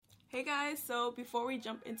Hey guys, so before we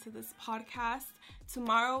jump into this podcast,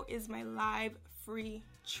 tomorrow is my live free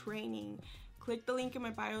training. Click the link in my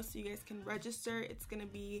bio so you guys can register. It's going to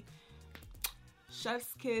be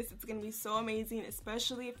chef's kiss. It's going to be so amazing,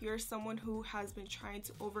 especially if you're someone who has been trying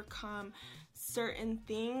to overcome certain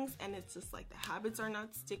things and it's just like the habits are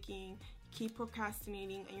not sticking, you keep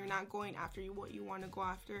procrastinating, and you're not going after what you want to go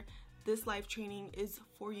after. This live training is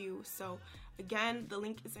for you. So again, the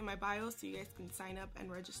link is in my bio so you guys can sign up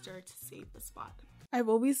and register to save the spot. I've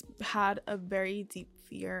always had a very deep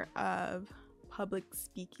fear of public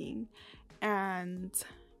speaking, and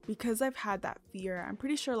because I've had that fear, I'm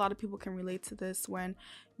pretty sure a lot of people can relate to this. When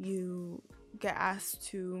you get asked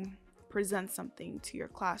to present something to your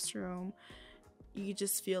classroom, you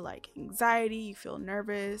just feel like anxiety, you feel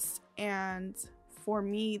nervous, and for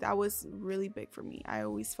me, that was really big for me. I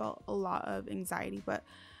always felt a lot of anxiety, but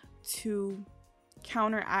to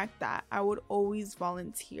counteract that, I would always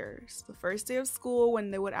volunteer. So the first day of school,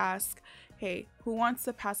 when they would ask, hey, who wants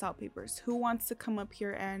to pass out papers? Who wants to come up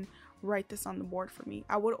here and write this on the board for me?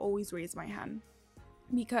 I would always raise my hand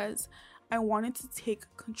because I wanted to take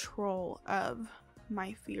control of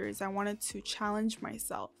my fears. I wanted to challenge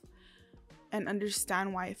myself and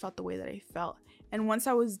understand why I felt the way that I felt. And once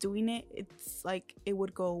I was doing it, it's like it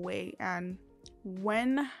would go away. And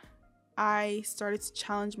when I started to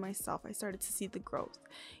challenge myself, I started to see the growth.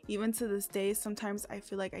 Even to this day, sometimes I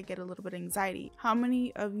feel like I get a little bit of anxiety. How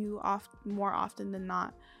many of you more often than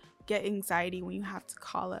not get anxiety when you have to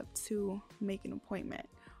call up to make an appointment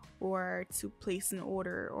or to place an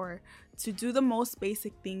order or to do the most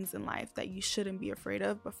basic things in life that you shouldn't be afraid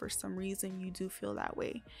of, but for some reason you do feel that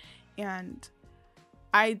way? And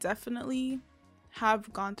I definitely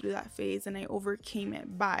have gone through that phase, and I overcame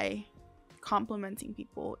it by complimenting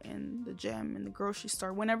people in the gym, in the grocery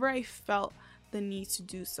store, whenever I felt the need to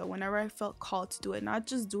do so, whenever I felt called to do it, not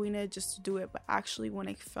just doing it just to do it, but actually when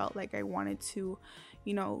I felt like I wanted to,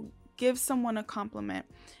 give someone a compliment.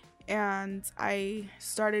 And I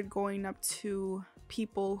started going up to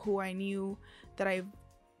people who I knew that I've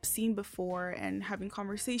seen before and having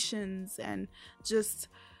conversations and just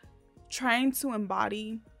trying to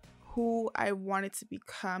embody who I wanted to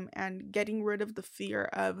become and getting rid of the fear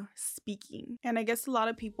of speaking. And I guess a lot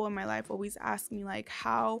of people in my life always ask me, like,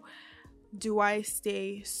 how do I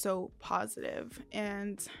stay so positive?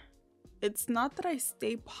 And it's not that I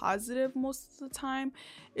stay positive most of the time.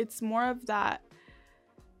 It's more of that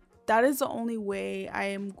is the only way I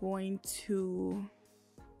am going to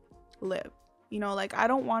live. I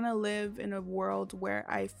don't want to live in a world where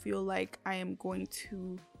I feel like I am going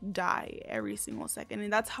to die every single second.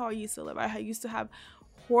 And that's how I used to live. I used to have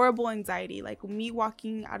horrible anxiety. Like me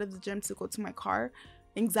walking out of the gym to go to my car,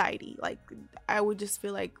 anxiety. Like I would just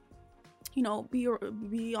feel like, be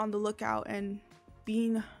on the lookout and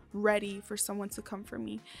being ready for someone to come for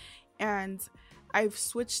me. And I've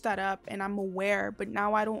switched that up and I'm aware, but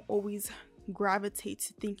now I don't always gravitate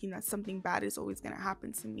to thinking that something bad is always going to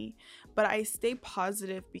happen to me. But I stay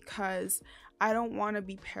positive because I don't want to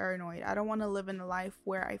be paranoid. I don't want to live in a life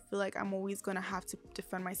where I feel like I'm always going to have to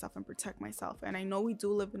defend myself and protect myself. And I know we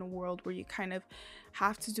do live in a world where you kind of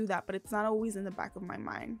have to do that, but it's not always in the back of my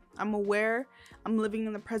mind. I'm aware, I'm living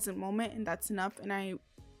in the present moment, and that's enough. And I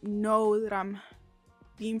know that I'm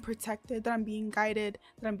being protected, that I'm being guided,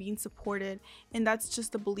 that I'm being supported. And that's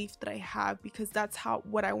just the belief that I have, because that's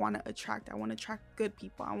what I want to attract. I want to attract good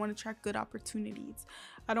people. I want to attract good opportunities.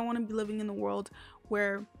 I don't want to be living in a world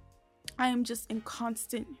where I am just in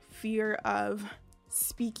constant fear of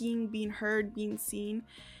speaking, being heard, being seen.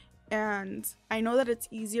 And I know that it's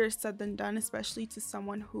easier said than done, especially to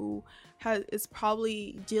someone who is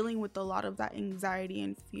probably dealing with a lot of that anxiety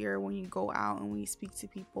and fear when you go out and when you speak to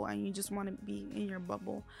people and you just want to be in your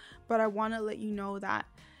bubble. But I want to let you know that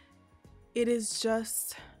it is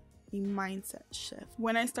just a mindset shift.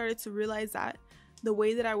 When I started to realize that the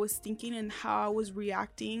way that I was thinking and how I was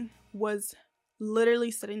reacting was literally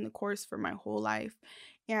setting the course for my whole life,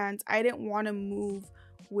 and I didn't want to move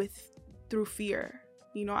through fear.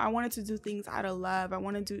 I wanted to do things out of love. I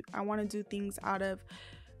want to do things out of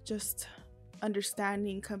just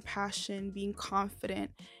understanding, compassion, being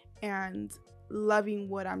confident, and loving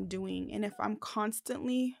what I'm doing. And if I'm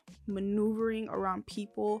constantly maneuvering around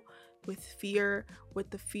people with fear, with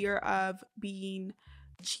the fear of being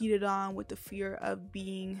cheated on, with the fear of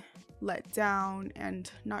being let down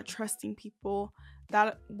and not trusting people,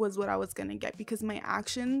 that was what I was going to get, because my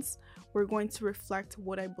actions were going to reflect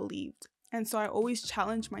what I believed. And so I always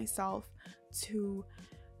challenge myself to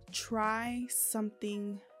try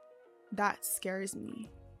something that scares me.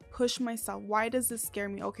 push myself. Why does this scare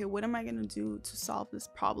me? Okay, what am I going to do to solve this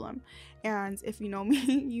problem? And if you know me,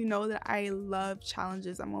 you know that I love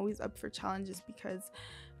challenges. I'm always up for challenges because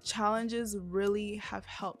challenges really have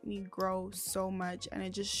helped me grow so much, and it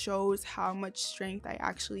just shows how much strength I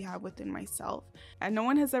actually have within myself. And no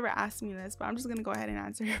one has ever asked me this, but I'm just going to go ahead and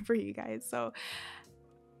answer it for you guys. So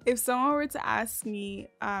if someone were to ask me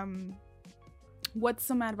what's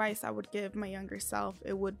some advice I would give my younger self,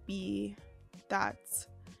 it would be that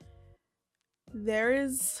there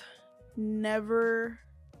is never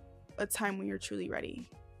a time when you're truly ready.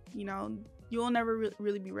 You know, you'll never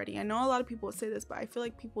really be ready. I know a lot of people say this, but I feel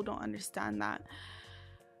like people don't understand that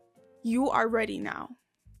you are ready now.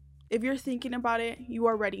 If you're thinking about it, you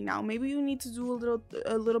are ready now. Maybe you need to do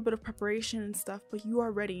a little bit of preparation and stuff, but you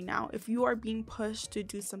are ready now. If you are being pushed to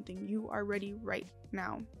do something, you are ready right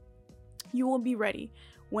now. You will be ready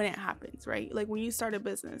when it happens, right? Like when you start a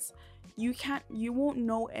business, you won't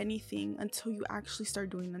know anything until you actually start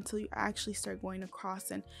doing it, until you actually start going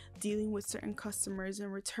across and dealing with certain customers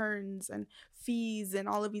and returns and fees and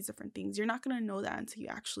all of these different things. You're not going to know that until you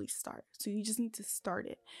actually start. So you just need to start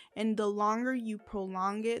it. And the longer you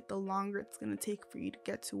prolong it, the longer it's going to take for you to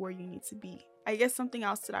get to where you need to be. I guess something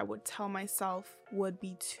else that I would tell myself would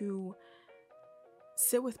be to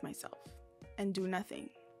sit with myself and do nothing.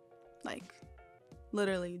 Like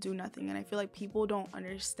literally do nothing. And I feel like people don't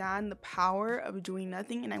understand the power of doing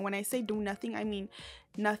nothing. And when I say do nothing, I mean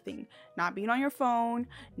nothing. Not being on your phone,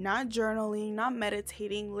 not journaling, not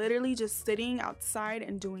meditating, literally just sitting outside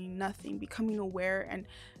and doing nothing, becoming aware and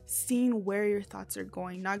seeing where your thoughts are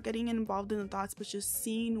going, not getting involved in the thoughts, but just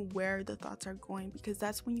seeing where the thoughts are going, because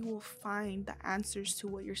that's when you will find the answers to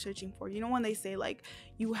what you're searching for. You know, when they say like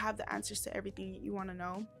you have the answers to everything that you want to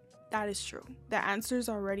know, that is true. The answers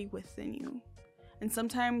are already within you. And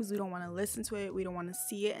sometimes we don't want to listen to it, we don't want to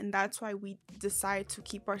see it, and that's why we decide to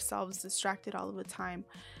keep ourselves distracted all of the time.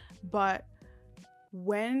 But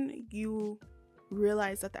when you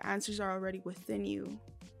realize that the answers are already within you,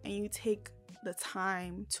 and you take the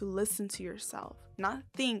time to listen to yourself, not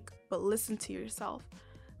think, but listen to yourself,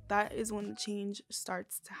 that is when the change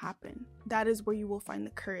starts to happen. That is where you will find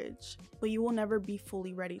the courage. But you will never be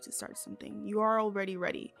fully ready to start something. You are already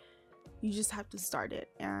ready. You just have to start it.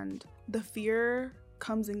 And the fear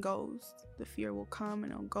comes and goes. The fear will come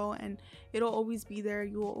and it'll go, and it'll always be there.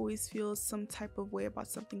 You will always feel some type of way about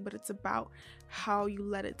something, but it's about how you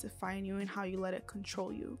let it define you and how you let it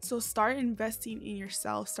control you. So start investing in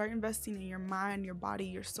yourself. Start investing in your mind, your body,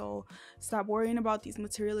 your soul. Stop worrying about these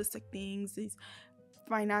materialistic things, these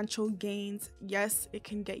financial gains. Yes, it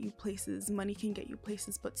can get you places. Money can get you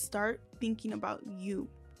places, but start thinking about you.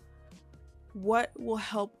 What will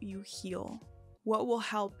help you heal? What will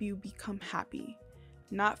help you become happy?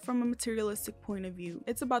 Not from a materialistic point of view.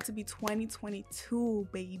 It's about to be 2022,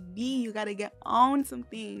 baby. You gotta get on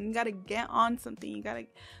something. You gotta get on something. You gotta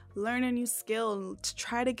learn a new skill to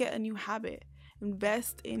try to get a new habit.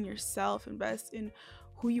 Invest in yourself. Invest in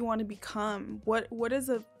who you want to become. What does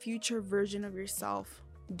a future version of yourself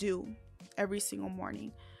do every single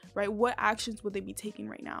morning, right? What actions would they be taking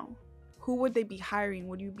right now? Who would they be hiring?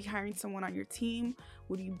 Would you be hiring someone on your team?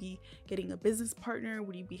 Would you be getting a business partner?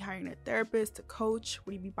 Would you be hiring a therapist, a coach?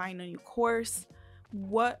 Would you be buying a new course?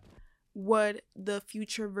 What would the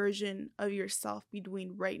future version of yourself be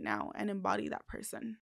doing right now, and embody that person?